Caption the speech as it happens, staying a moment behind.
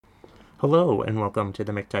Hello and welcome to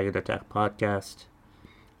the McTaggart Attack podcast.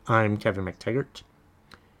 I'm Kevin McTaggart,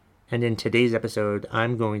 and in today's episode,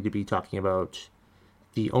 I'm going to be talking about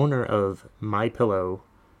the owner of MyPillow,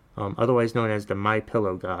 otherwise known as the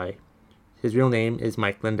MyPillow guy. His real name is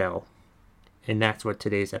Mike Lindell, and that's what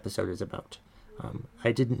today's episode is about.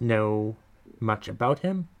 I didn't know much about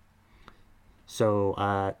him,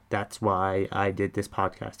 so that's why I did this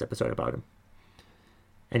podcast episode about him.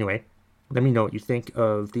 Anyway, let me know what you think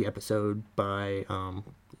of the episode by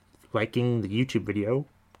liking the YouTube video,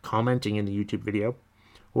 commenting in the YouTube video,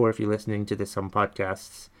 or if you're listening to this on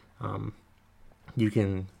podcasts, you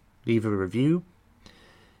can leave a review,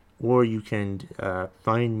 or you can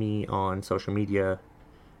find me on social media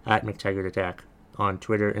at McTaggart Attack on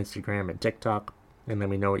Twitter, Instagram, and TikTok, and let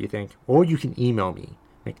me know what you think. Or you can email me,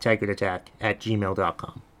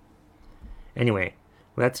 McTaggartAttack@gmail.com. Anyway,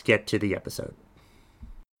 let's get to the episode.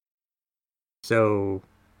 So,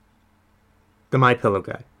 the MyPillow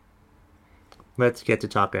guy. Let's get to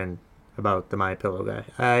talking about the MyPillow guy.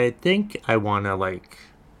 I think I want to,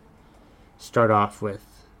 start off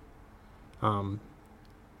with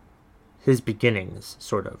his beginnings,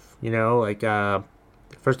 sort of.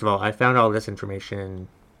 First of all, I found all this information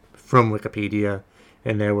from Wikipedia,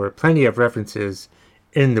 and there were plenty of references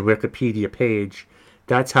in the Wikipedia page.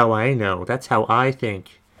 That's how I know. That's how I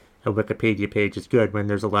think a Wikipedia page is good, when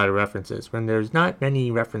there's a lot of references. When there's not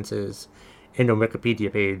many references in a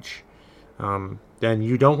Wikipedia page, then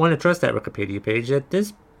you don't want to trust that Wikipedia page.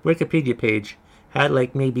 This Wikipedia page had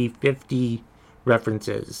maybe 50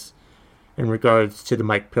 references in regards to the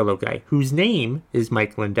MyPillow guy, whose name is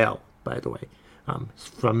Mike Lindell, by the way. He's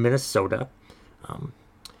from Minnesota,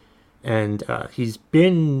 and he's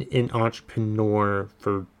been an entrepreneur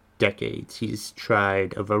for decades. He's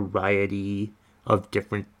tried a variety of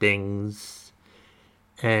different things,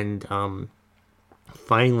 and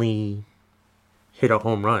finally hit a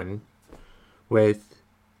home run with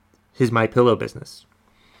his MyPillow business.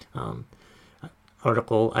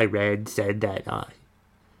 Article I read said that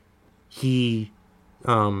he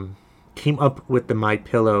came up with the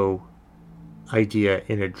MyPillow idea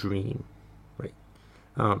in a dream. Right?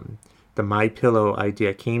 The MyPillow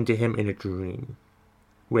idea came to him in a dream,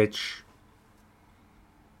 which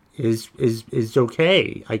is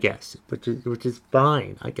okay, I guess, which is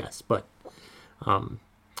fine, I guess. But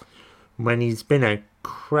when he's been a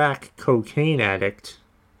crack cocaine addict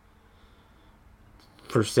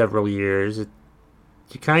for several years,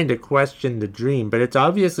 you kind of question the dream. But it's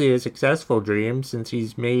obviously a successful dream, since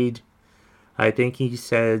he's made, I think he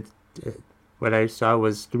said, what I saw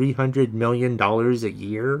was $300 million a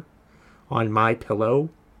year on MyPillow.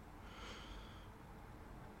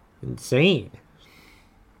 Insane.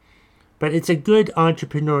 But it's a good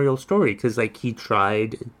entrepreneurial story, because he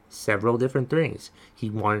tried several different things.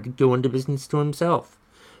 He wanted to go into business to himself.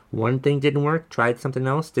 One thing didn't work, tried something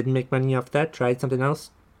else, didn't make money off that, tried something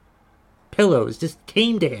else. Pillows just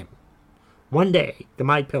came to him. One day, the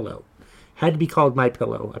MyPillow. Had to be called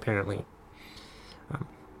MyPillow, apparently.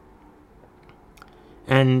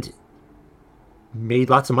 And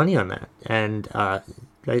made lots of money on that. And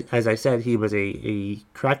as I said, he was a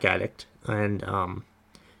crack addict, and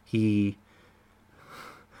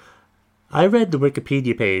I read the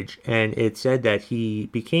Wikipedia page, and it said that he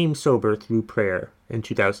became sober through prayer in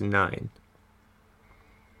 2009.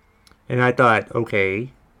 And I thought,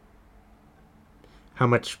 okay, how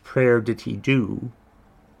much prayer did he do?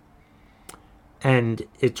 And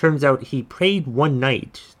it turns out he prayed one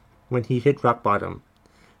night when he hit rock bottom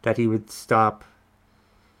that he would stop,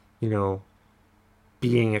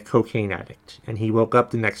 being a cocaine addict. And he woke up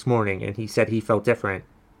the next morning, and he said he felt different,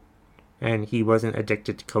 and he wasn't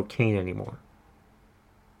addicted to cocaine anymore.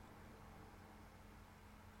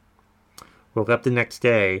 Woke up the next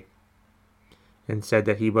day and said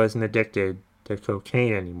that he wasn't addicted to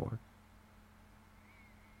cocaine anymore.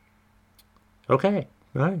 Okay,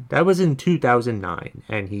 all right. That was in 2009,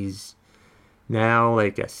 and he's now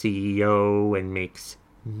a CEO and makes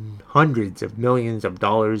hundreds of millions of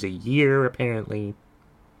dollars a year, apparently.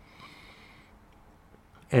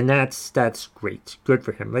 And that's great. Good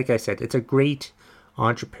for him. Like I said, it's a great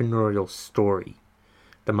entrepreneurial story.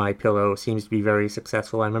 The MyPillow seems to be very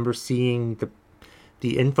successful. I remember seeing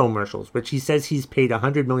the infomercials, which he says he's paid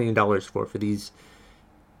 $100 million for these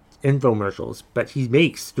infomercials, but he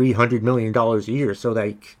makes $300 million a year. So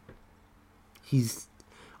he's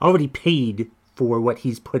already paid for what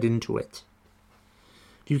he's put into it.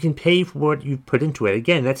 You can pay for what you've put into it.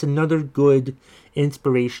 Again, that's another good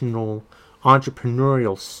inspirational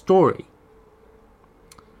entrepreneurial story.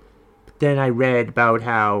 But then I read about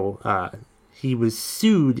how he was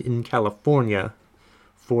sued in California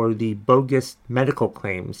for the bogus medical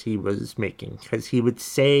claims he was making, because he would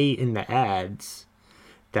say in the ads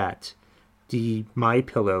that the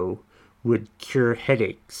MyPillow would cure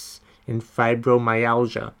headaches and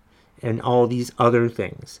fibromyalgia and all these other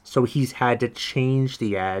things. So he's had to change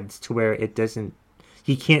the ads to where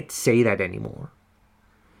he can't say that anymore.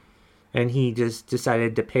 And he just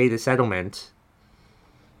decided to pay the settlement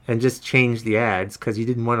and just change the ads because he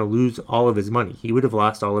didn't want to lose all of his money. He would have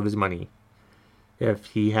lost all of his money if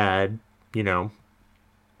he had,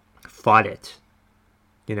 fought it.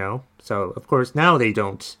 So of course now they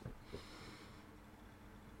don't.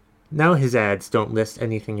 Now his ads don't list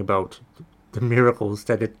anything about the miracles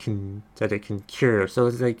that it can cure. So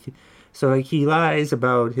it's like he lies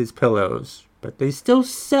about his pillows, but they still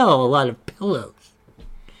sell a lot of pillows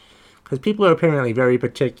because people are apparently very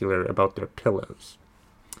particular about their pillows.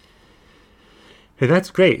 And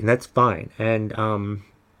that's great, and that's fine. And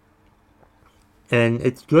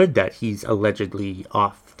it's good that he's allegedly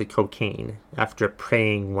off the cocaine after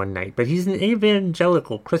praying one night. But he's an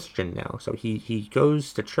evangelical Christian now, so he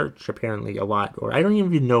goes to church apparently a lot. Or I don't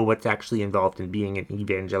even know what's actually involved in being an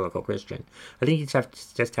evangelical Christian. I think you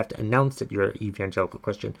just have to announce that you're an evangelical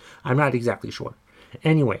Christian. I'm not exactly sure.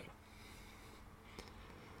 Anyway.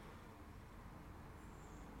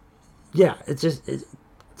 Yeah, it's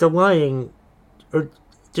the lying, or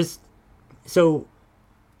just, so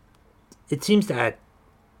it seems that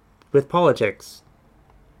with politics,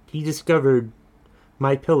 he discovered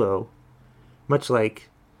MyPillow, much like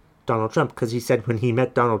Donald Trump, because he said when he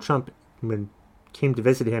met Donald Trump, Donald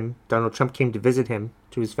Trump came to visit him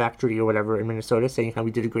to his factory or whatever in Minnesota, saying how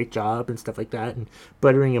he did a great job and stuff like that, and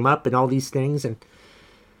buttering him up and all these things, and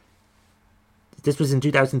this was in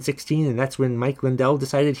 2016, and that's when Mike Lindell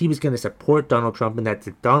decided he was going to support Donald Trump and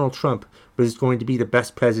that Donald Trump was going to be the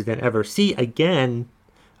best president ever. See, again,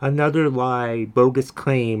 another lie, bogus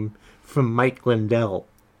claim from Mike Lindell.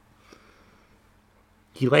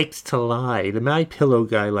 He likes to lie. The MyPillow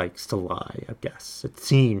guy likes to lie, I guess. It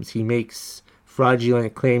seems he makes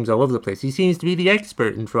fraudulent claims all over the place. He seems to be the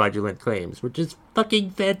expert in fraudulent claims, which is fucking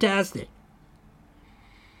fantastic.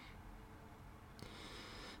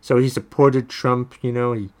 So he supported Trump,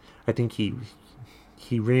 I think he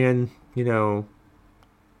ran, the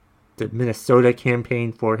Minnesota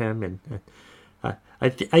campaign for him. And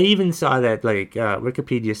I even saw that,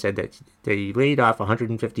 Wikipedia said that they laid off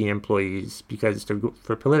 150 employees because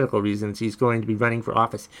for political reasons he's going to be running for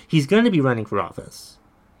office. He's going to be running for office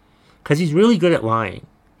because he's really good at lying.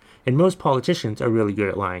 And most politicians are really good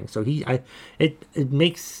at lying. So it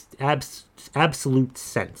makes absolute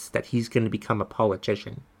sense that he's going to become a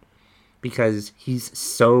politician. Because he's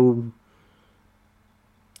so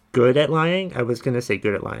good at lying. I was going to say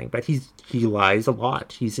good at lying, but he lies a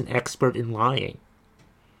lot. He's an expert in lying,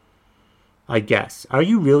 I guess. Are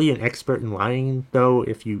you really an expert in lying, though,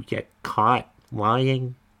 if you get caught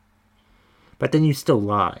lying? But then you still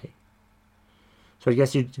lie. So I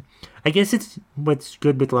guess it's what's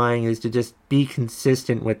good with lying is to just be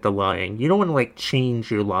consistent with the lying. You don't want to,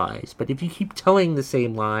 change your lies. But if you keep telling the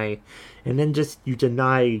same lie, and then you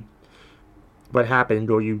deny what happened,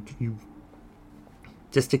 or you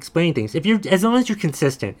just explain things. As long as you're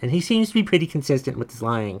consistent, and he seems to be pretty consistent with his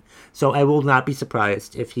lying, so I will not be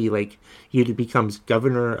surprised if he either becomes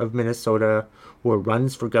governor of Minnesota or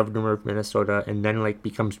runs for governor of Minnesota and then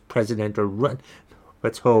becomes president or run.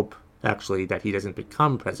 Let's hope actually that he doesn't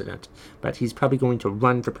become president, but he's probably going to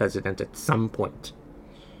run for president at some point.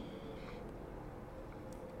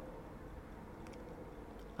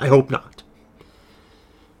 I hope not.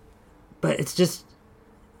 But it's just,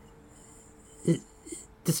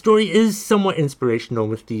 the story is somewhat inspirational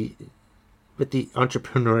with the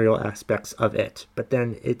entrepreneurial aspects of it, but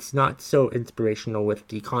then it's not so inspirational with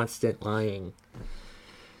the constant lying,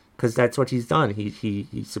 because that's what he's done. He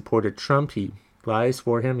supported Trump. He lies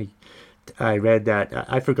for him. I read that,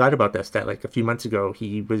 I forgot about this, that a few months ago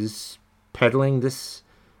he was peddling this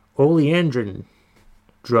oleandrin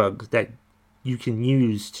drug that you can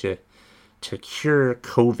use to cure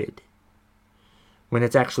COVID, when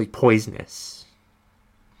it's actually poisonous.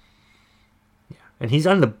 Yeah. And he's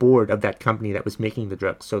on the board of that company that was making the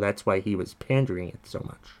drugs, so that's why he was pandering it so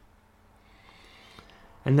much.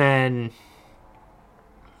 And then,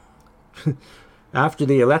 after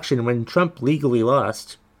the election, when Trump legally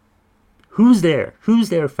lost, who's there? Who's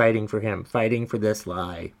there fighting for him, fighting for this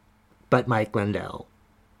lie? But Mike Lindell.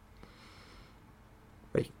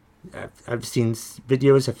 I've seen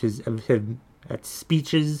videos of him at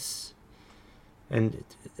speeches, And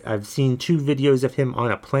I've seen 2 videos of him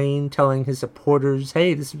on a plane telling his supporters,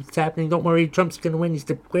 hey, this is what's happening. Don't worry, Trump's going to win. He's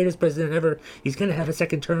the greatest president ever. He's going to have a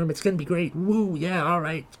second term. It's going to be great. Woo, yeah, all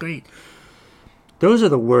right, it's great. Those are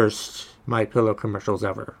the worst MyPillow commercials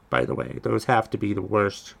ever, by the way. Those have to be the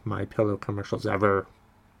worst MyPillow commercials ever.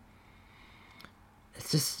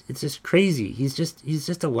 It's just crazy. He's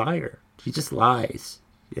just a liar. He just lies.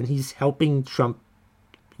 And he's helping Trump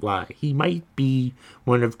lie. He might be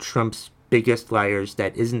one of Trump's biggest liars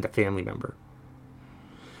that isn't a family member.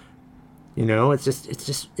 You know, it's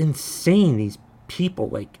just insane, these people.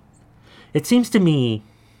 Like, it seems to me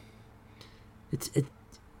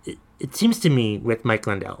it seems to me with Mike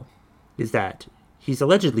Lindell is that he's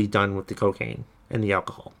allegedly done with the cocaine and the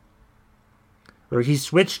alcohol. Or he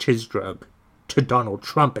switched his drug to Donald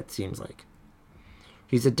Trump, it seems like.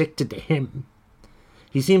 He's addicted to him.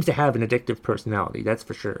 He seems to have an addictive personality, that's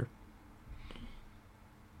for sure.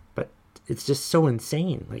 But it's just so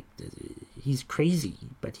insane. Like, he's crazy,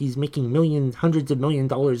 but he's making hundreds of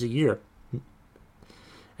 $millions a year.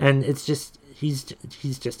 And it's just, he's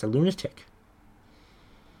just a lunatic.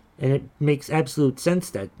 And it makes absolute sense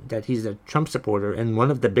that he's a Trump supporter, and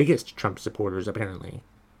one of the biggest Trump supporters, apparently.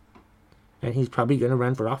 And he's probably going to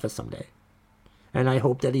run for office someday. And I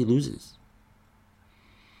hope that he loses.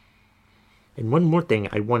 And one more thing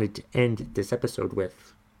I wanted to end this episode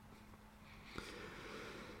with.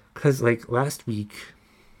 Because, like, last week,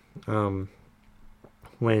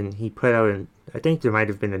 when he put out, I think there might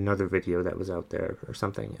have been another video that was out there or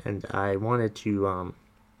something. And I wanted to,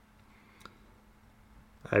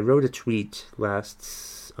 I wrote a tweet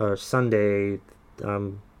Sunday,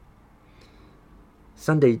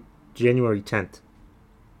 January 10th.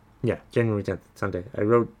 Yeah, January 10th, Sunday. I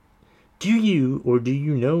wrote, do you or do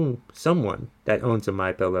you know someone that owns a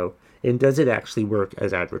MyPillow, and does it actually work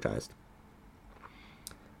as advertised?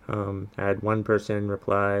 I had one person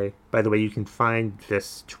reply. By the way, you can find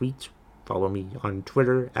this tweet. Follow me on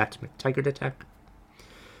Twitter @McTaggartAttack.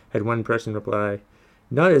 Had one person reply,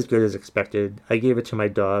 not as good as expected. I gave it to my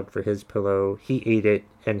dog for his pillow. He ate it,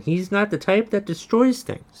 and he's not the type that destroys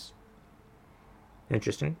things.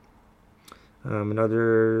 Interesting.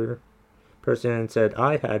 Another person said,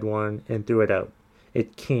 I had one and threw it out.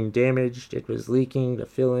 It came damaged. It was leaking the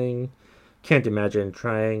filling. Can't imagine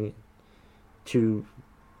trying to.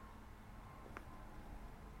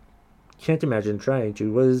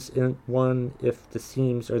 Was in one if the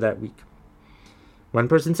seams are that weak. One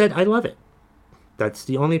person said, I love it. That's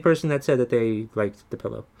the only person that said that they liked the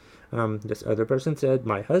pillow. This other person said,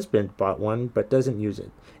 my husband bought one but doesn't use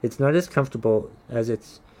it. It's not as comfortable as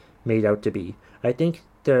it's made out to be. I think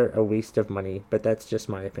they're a waste of money, but that's just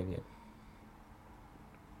my opinion.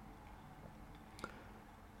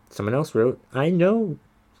 Someone else wrote, I knew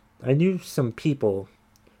some people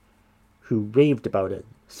who raved about it,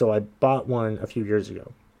 so I bought one a few years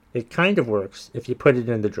ago. It kind of works if you put it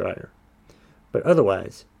in the dryer. But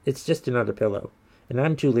otherwise, it's just another pillow, and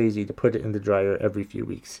I'm too lazy to put it in the dryer every few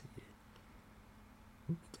weeks.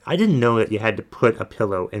 I didn't know that you had to put a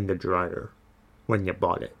pillow in the dryer when you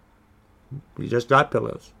bought it. We just got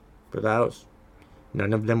pillows for the house.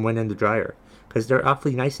 None of them went in the dryer, because they're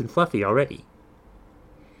awfully nice and fluffy already.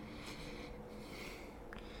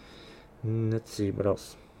 Let's see, what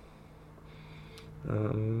else?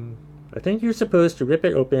 I think you're supposed to rip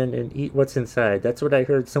it open and eat what's inside. That's what I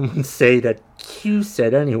heard someone say that Q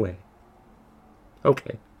said anyway.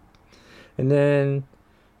 Okay. And then,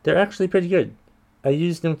 they're actually pretty good. I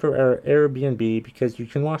used them for our Airbnb because you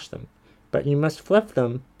can wash them. But you must fluff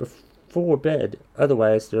them before bed,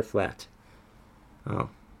 otherwise they're flat. Oh.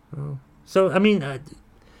 So, I mean,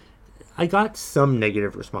 I got some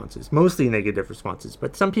negative responses. Mostly negative responses.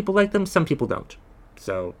 But some people like them, some people don't.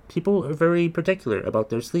 So, people are very particular about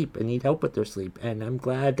their sleep and need help with their sleep. And I'm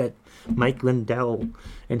glad that Mike Lindell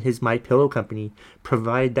and his MyPillow company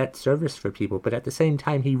provide that service for people. But at the same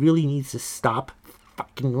time, he really needs to stop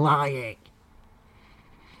fucking lying.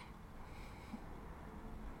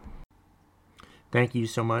 Thank you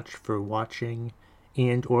so much for watching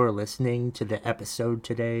and or listening to the episode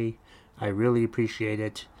today. I really appreciate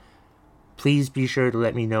it. Please be sure to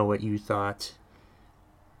let me know what you thought.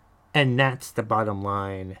 And that's the bottom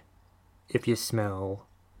line. If you smell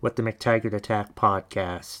what the McTaggart Attack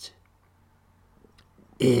podcast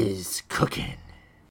is cooking.